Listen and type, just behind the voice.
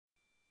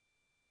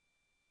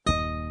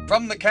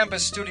From the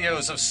campus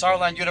studios of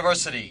Saarland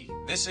University,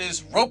 this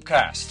is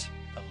RoPeCast,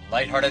 a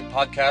lighthearted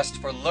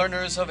podcast for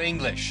learners of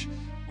English,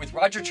 with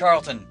Roger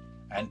Charlton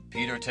and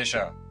Peter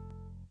Tisha.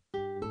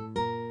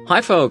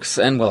 Hi folks,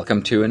 and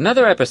welcome to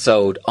another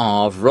episode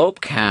of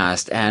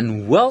RoPeCast,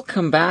 and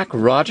welcome back,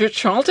 Roger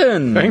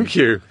Charlton. Thank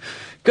you.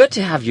 Good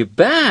to have you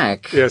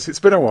back. Yes, it's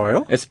been a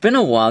while. It's been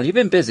a while. You've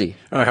been busy.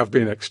 I have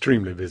been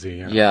extremely busy,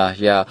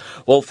 Yeah.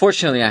 Well,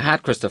 fortunately, I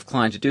had Christoph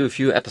Klein to do a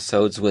few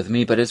episodes with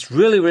me, but it's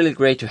really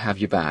great to have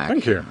you back.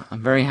 Thank you.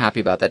 I'm very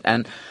happy about that.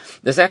 And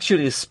there's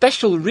actually a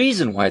special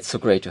reason why it's so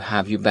great to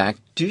have you back.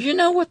 Do you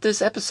know what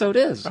this episode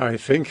is? I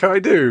think I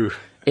do.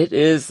 It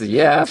is,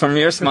 from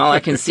your smile I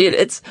can see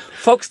it.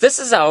 Folks, this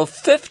is our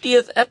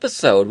 50th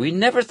episode. We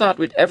never thought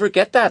we'd ever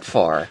get that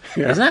far.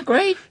 Yeah. Isn't that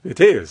great? It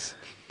is.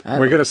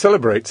 We're going to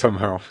celebrate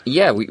somehow.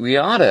 Yeah, we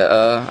ought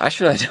to.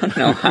 Actually, I don't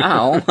know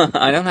how.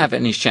 I don't have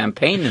any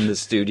champagne in the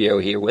studio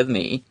here with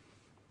me.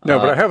 No,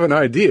 but I have an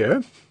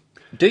idea.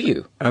 Do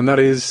you? And that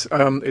is,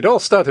 it all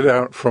started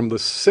out from the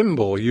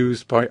symbol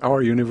used by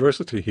our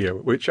university here,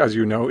 which, as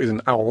you know, is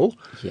an owl.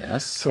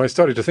 Yes. So I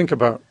started to think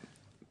about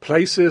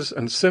places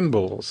and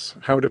symbols.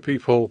 How do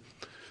people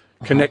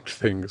connect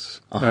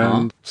things?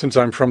 And since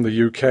I'm from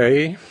the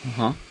UK,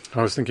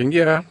 I was thinking,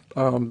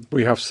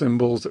 we have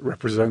symbols that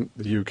represent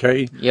the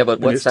UK. Yeah, but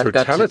what's that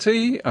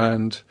totality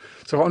and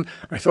so on.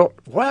 I thought,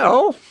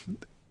 well,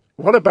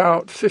 what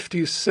about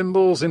 50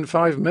 symbols in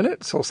 5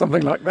 minutes or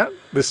something like that?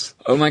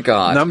 Oh my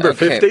God. Number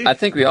 50? I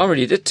think we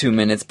already did 2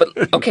 minutes, but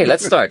okay,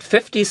 let's start.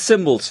 50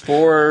 symbols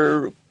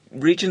for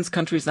regions,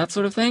 countries, that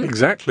sort of thing?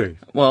 Exactly.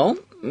 Well,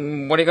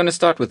 what are you going to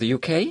start with, the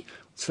UK?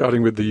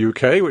 Starting with the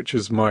UK, which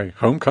is my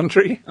home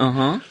country.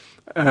 One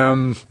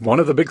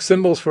of the big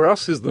symbols for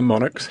us is the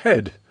monarch's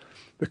head.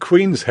 The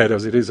Queen's head,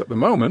 as it is at the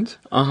moment.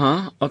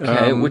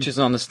 Okay, which is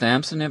on the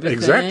stamps and everything.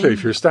 Exactly.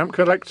 If you're a stamp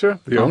collector,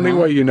 the only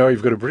way you know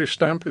you've got a British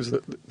stamp is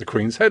that the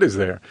Queen's head is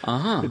there.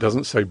 It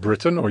doesn't say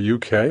Britain or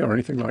UK or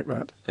anything like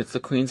that. It's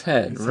the Queen's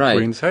head, it's right. The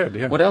Queen's head,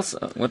 yeah. What else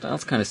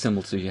kind of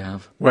symbols do you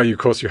have? Well, of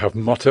course, you have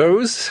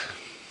mottos.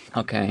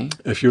 Okay.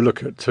 If you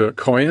look at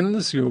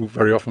coins, you'll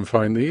very often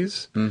find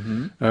these.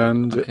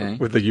 And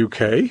with the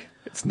UK,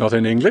 it's not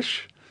in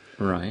English.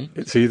 Right.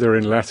 It's either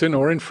in Latin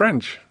or in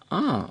French.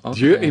 Okay.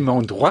 Dieu est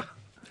mon droit.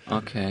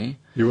 Okay.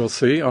 You will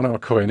see on our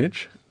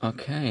coinage.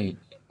 Okay.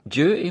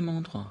 Dieu est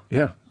mon droit.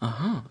 Yeah.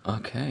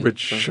 Okay. Which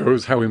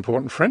shows how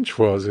important French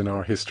was in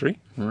our history.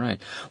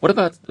 Right. What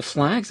about the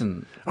flags?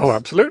 Oh,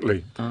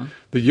 absolutely.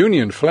 The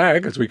Union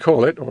flag, as we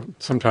call it, or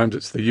sometimes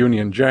it's the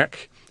Union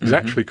Jack, is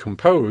actually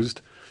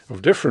composed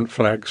of different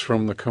flags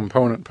from the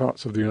component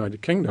parts of the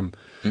United Kingdom.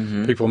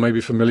 People may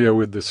be familiar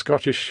with the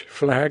Scottish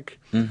flag,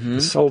 the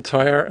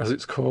saltire, as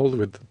it's called,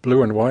 with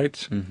blue and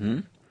white.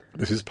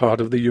 This is part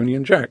of the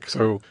Union Jack.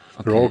 So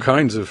there are all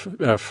kinds of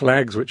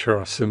flags which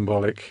are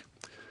symbolic.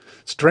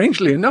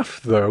 Strangely enough,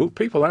 though,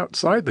 people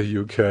outside the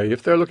UK,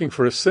 if they're looking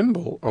for a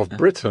symbol of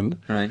Britain,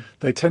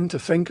 they tend to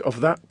think of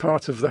that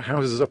part of the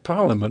Houses of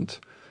Parliament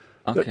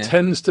that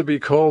tends to be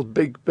called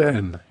Big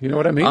Ben. You know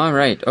what I mean? All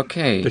right,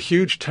 okay. The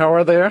huge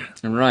tower there.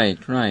 Right.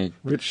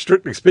 Which,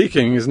 strictly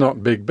speaking, is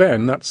not Big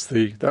Ben. That's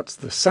the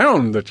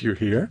sound that you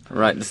hear.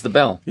 Right, it's the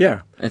bell.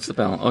 Yeah. It's the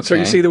bell, okay. So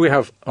you see that we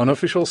have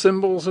unofficial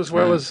symbols as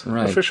well as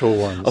official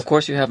ones. Of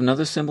course, you have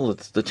another symbol.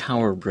 It's the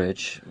Tower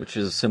Bridge, which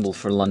is a symbol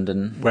for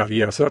London. Well,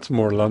 yes, that's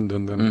more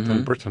London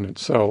than Britain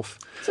itself.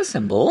 It's a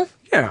symbol.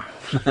 Yeah.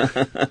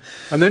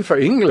 And then for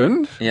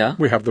England,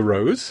 we have the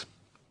rose.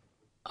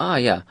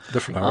 Yeah. The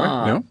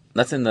flower, no?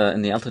 That's in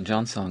the Elton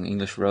John song,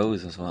 English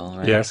Rose, as well,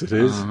 right? Yes, it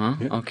is. Yeah.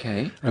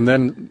 Okay. And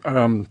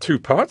then 2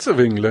 parts of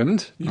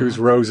England use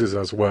roses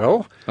as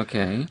well.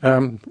 Okay.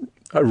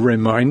 A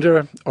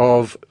reminder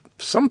of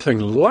something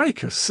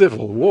like a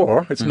civil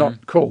war. It's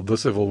not called the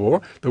Civil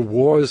War. The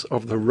Wars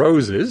of the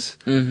Roses,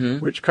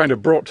 which kind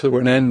of brought to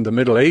an end the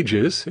Middle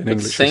Ages in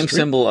English history. Same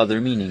symbol,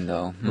 other meaning,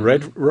 though.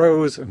 Red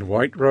rose and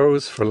white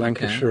rose for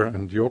Lancashire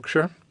and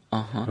Yorkshire.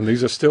 And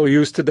these are still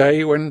used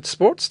today when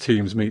sports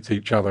teams meet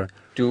each other.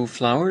 Do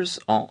flowers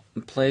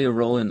play a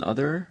role in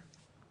other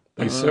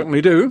They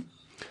certainly do.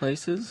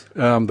 places?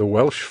 The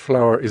Welsh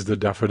flower is the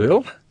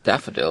daffodil.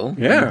 Daffodil?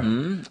 Yeah.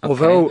 Okay.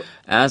 Although,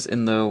 as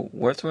in the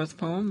Wordsworth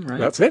poem, right?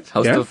 That's it.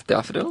 House of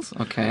Daffodils?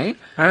 Okay.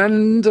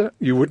 And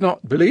you would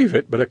not believe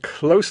it, but a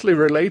closely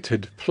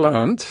related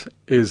plant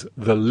is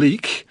the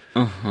leek.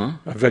 A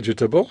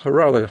vegetable, a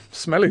rather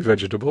smelly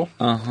vegetable.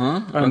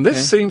 And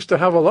this seems to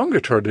have a longer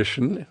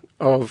tradition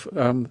of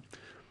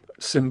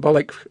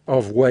symbolic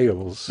of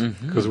Wales,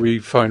 because we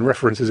find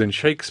references in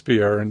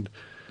Shakespeare and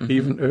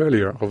even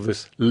earlier of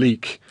this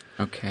leek,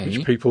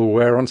 which people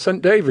wear on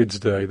St. David's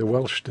Day, the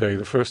Welsh Day,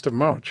 the 1st of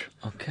March.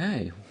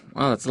 Okay.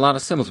 Well, that's a lot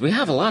of symbols. We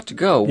have a lot to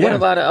go. What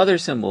about other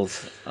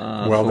symbols?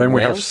 Well, then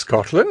we have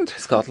Scotland.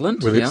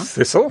 Scotland, with its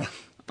thistle.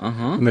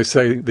 And they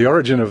say the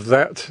origin of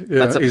that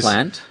that's a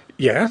plant.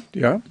 Yeah.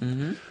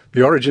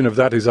 The origin of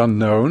that is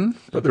unknown,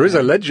 but there is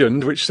a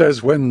legend which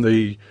says when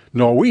the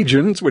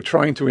Norwegians were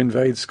trying to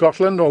invade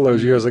Scotland all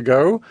those years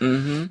ago,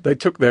 they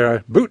took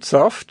their boots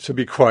off to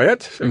be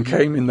quiet and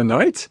came in the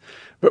night,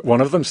 but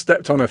one of them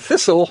stepped on a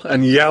thistle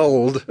and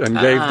yelled and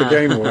gave the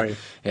game away.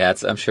 Yeah,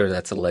 I'm sure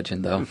that's a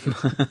legend, though.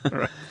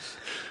 Right.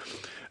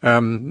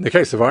 In the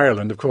case of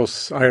Ireland, of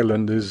course,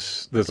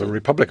 there's a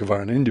Republic of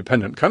Ireland, an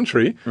independent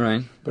country.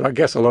 Right. But I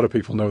guess a lot of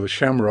people know the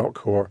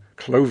shamrock or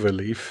clover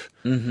leaf,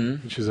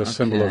 which is a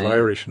symbol of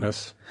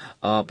Irishness.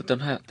 But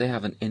don't they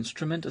have an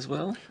instrument as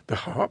well? The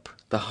harp.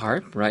 The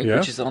harp, right? Yeah.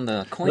 Which is on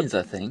the coins,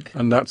 I think.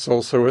 And that's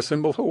also a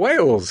symbol for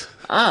Wales.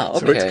 Ah, okay.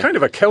 So it's kind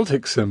of a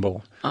Celtic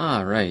symbol.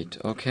 Ah, right.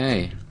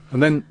 Okay.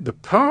 And then the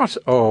part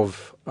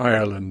of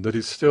Ireland that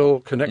is still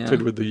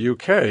connected with the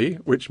UK,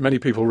 which many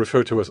people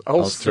refer to as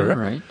Ulster,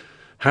 right.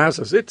 has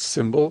as its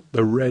symbol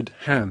the red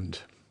hand.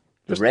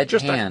 Red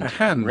hand. A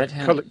hand, Red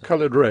hand.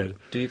 coloured red.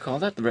 Do you call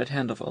that the red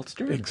hand of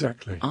Ulster?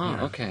 Exactly. Ah,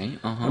 yeah. okay.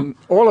 Uh-huh. And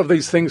all of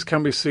these things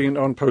can be seen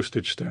on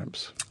postage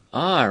stamps.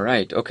 Ah,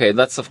 right. Okay,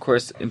 that's of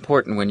course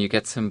important when you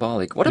get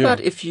symbolic. What about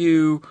if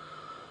you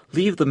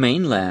leave the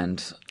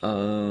mainland,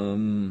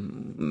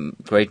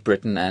 Great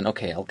Britain, and I'll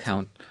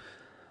count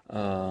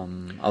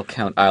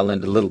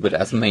Ireland a little bit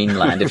as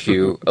mainland if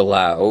you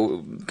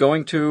allow.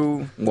 Going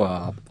to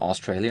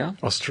Australia.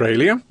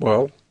 Australia,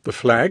 well, the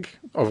flag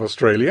of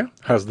Australia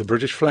has the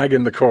British flag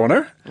in the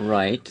corner.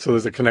 Right. So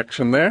there's a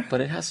connection there.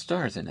 But it has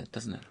stars in it,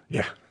 doesn't it?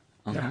 Yeah.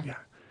 Yeah.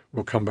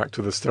 We'll come back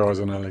to the stars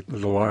in a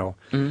little while.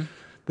 Mm-hmm.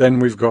 Then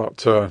we've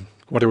got,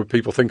 what do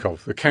people think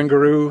of? The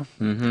kangaroo,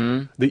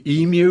 the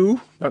emu,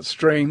 that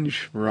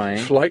strange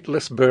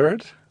flightless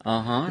bird.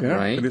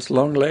 Right. With its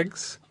long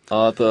legs.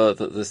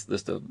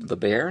 The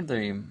bear,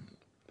 the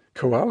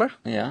koala.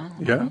 Yeah.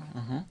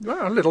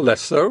 Well, a little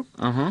less so.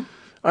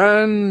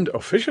 And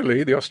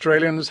officially, the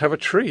Australians have a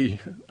tree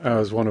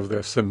as one of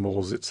their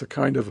symbols. It's a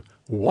kind of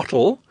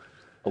wattle.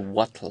 A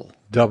wattle.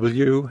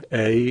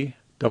 W-A-T-T-L-E.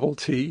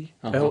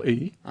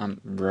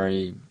 I'm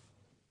very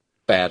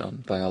bad on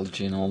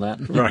biology and all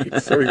that.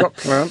 Right. So we've got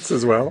plants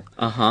as well.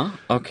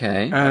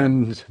 Okay.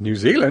 And New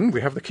Zealand,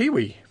 we have the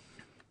kiwi.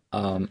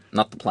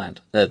 Not the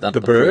plant. Not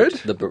the bird.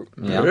 Fruit. The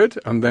bird,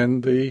 and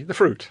then the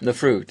fruit. The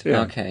fruit.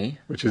 Yeah. Okay.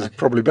 Which is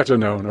probably better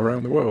known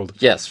around the world.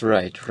 Yes.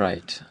 Right.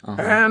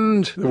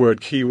 And the word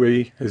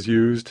kiwi is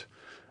used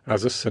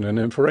as a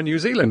synonym for a New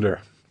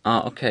Zealander.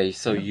 Okay.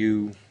 So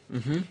you.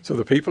 So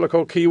the people are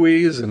called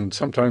Kiwis, and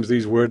sometimes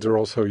these words are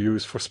also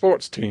used for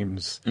sports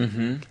teams,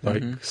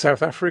 like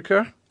South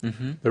Africa,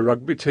 the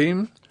rugby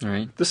team,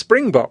 the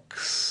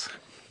Springboks.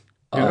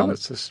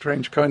 It's a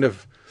strange kind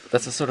of.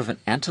 That's a sort of an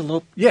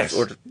antelope? Yes.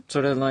 Or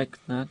sort of like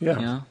that?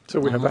 Yeah. So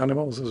we have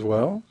animals as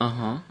well.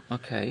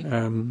 Okay.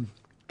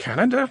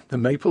 Canada, the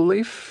maple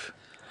leaf.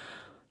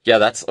 Yeah,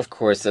 that's of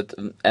course that,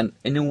 and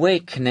in a way,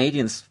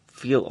 Canadians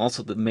feel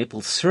also that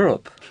maple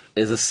syrup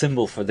is a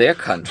symbol for their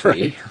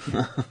country.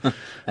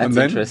 That's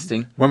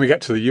interesting. When we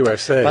get to the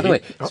USA. By the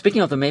way,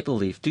 speaking of the maple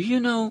leaf, do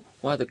you know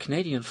why the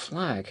Canadian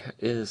flag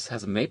has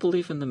a maple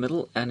leaf in the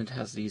middle and it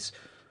has these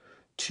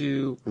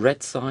two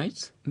red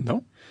sides?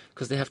 No.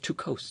 Because they have two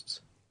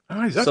coasts.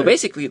 So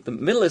basically, the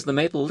middle is the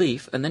maple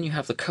leaf, and then you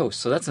have the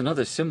coast. So that's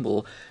another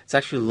symbol. It's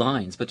actually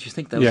lines, but you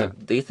think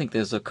they think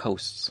there's a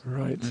coast.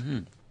 Right.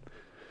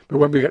 But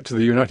when we get to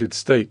the United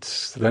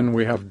States, then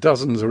we have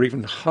dozens or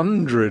even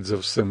hundreds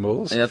of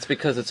symbols. Yeah, that's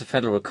because it's a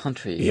federal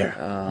country.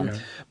 Yeah.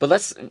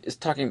 But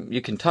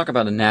you can talk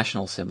about the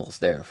national symbols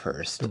there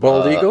first. The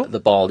bald eagle? The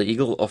bald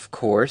eagle, of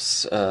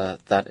course.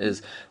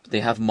 They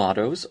have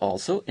mottos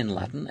also in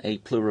Latin, a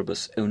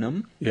pluribus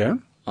unum. Yeah.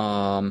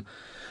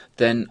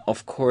 Then,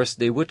 of course,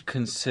 they would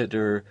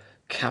consider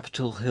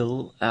Capitol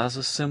Hill as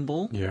a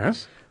symbol.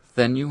 Yes.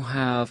 Then you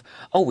have,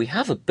 we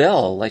have a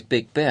bell like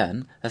Big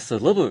Ben. That's the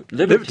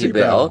Liberty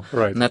Bell.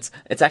 Right. And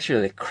it's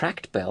actually a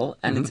cracked bell,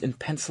 and it's in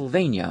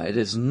Pennsylvania. It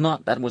is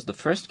not, that was the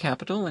first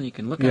capital, and you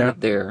can look at it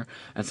there.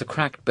 And it's a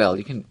cracked bell.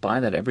 You can buy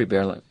that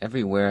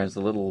everywhere as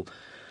a little,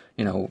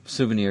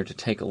 souvenir to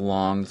take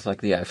along. It's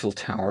like the Eiffel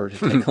Tower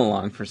to take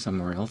along for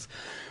somewhere else.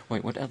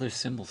 Wait, what other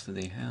symbols do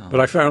they have? But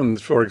I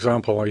found, for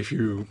example, if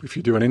you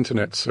do an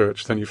internet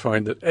search, then you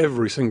find that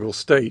every single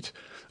state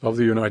of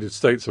the United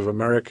States of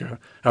America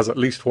has at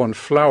least one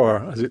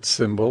flower as its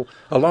symbol,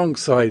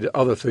 alongside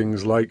other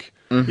things like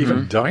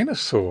even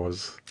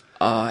dinosaurs.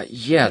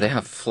 They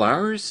have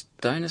flowers,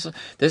 dinosaurs.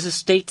 There's a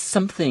state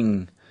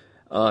something.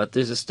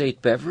 There's a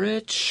state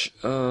beverage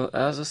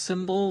as a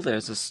symbol.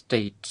 There's a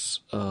state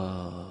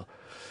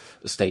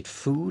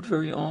food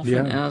very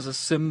often as a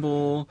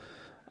symbol.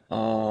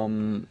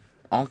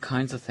 All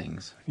kinds of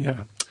things.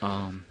 Yeah.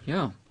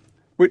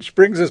 Which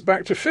brings us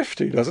back to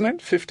 50, doesn't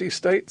it? 50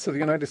 states of the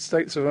United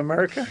States of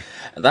America.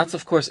 That's,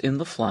 of course, in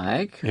the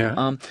flag.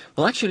 Yeah.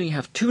 Well, actually, you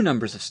have two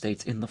numbers of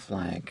states in the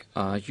flag.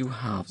 You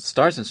have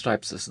Stars and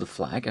Stripes as the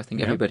flag. I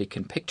think everybody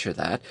can picture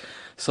that.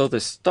 So the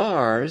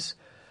stars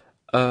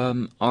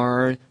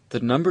are the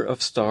number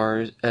of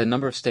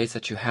states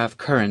that you have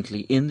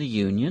currently in the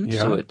Union.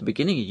 Yeah. So at the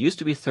beginning, it used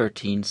to be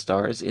 13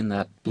 stars in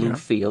that blue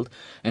field,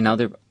 and now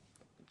they're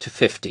to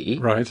 50.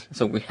 Right.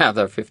 So we have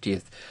our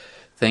 50th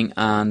thing,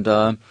 and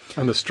the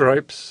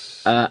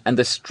stripes. And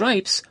the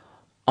stripes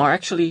are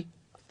actually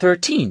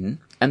 13,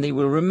 and they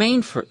will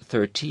remain for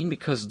 13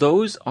 because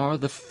those are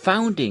the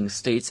founding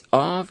states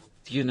of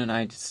the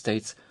United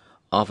States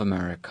of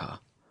America.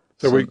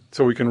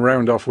 So we can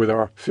round off with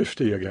our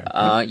 50 again.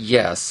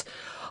 Yes.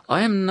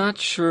 I am not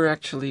sure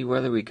actually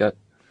whether we got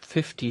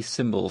 50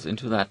 symbols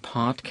into that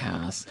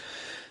podcast.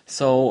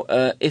 So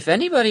if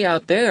anybody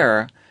out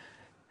there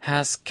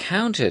has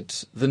counted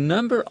the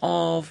number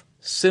of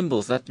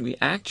symbols that we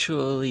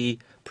actually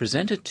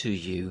presented to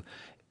you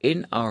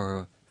in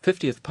our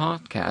 50th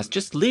podcast,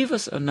 just leave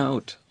us a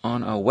note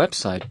on our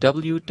website,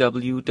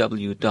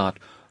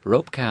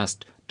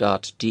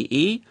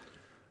 www.ropecast.de,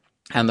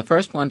 and the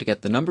first one to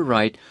get the number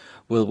right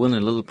will win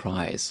a little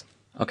prize.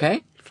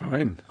 Okay?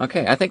 Fine.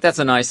 Okay, I think that's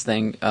a nice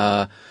thing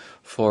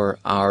for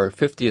our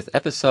 50th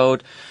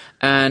episode,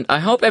 and I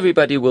hope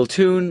everybody will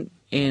tune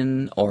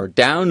in or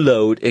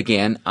download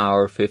again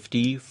our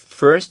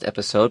 51st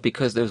episode,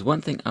 because there's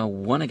one thing I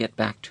want to get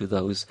back to,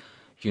 those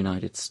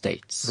United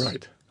States.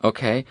 Right.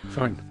 Okay?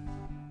 Fine.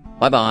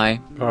 Bye-bye.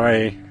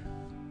 Bye.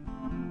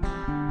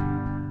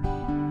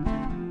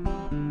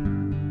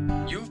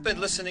 You've been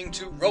listening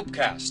to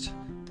RoPeCast,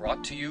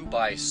 brought to you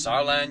by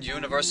Saarland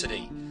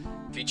University,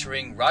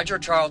 featuring Roger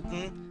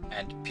Charlton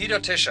and Peter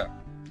Tischer.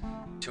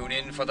 Tune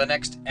in for the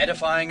next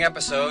edifying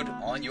episode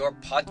on your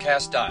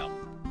podcast dial.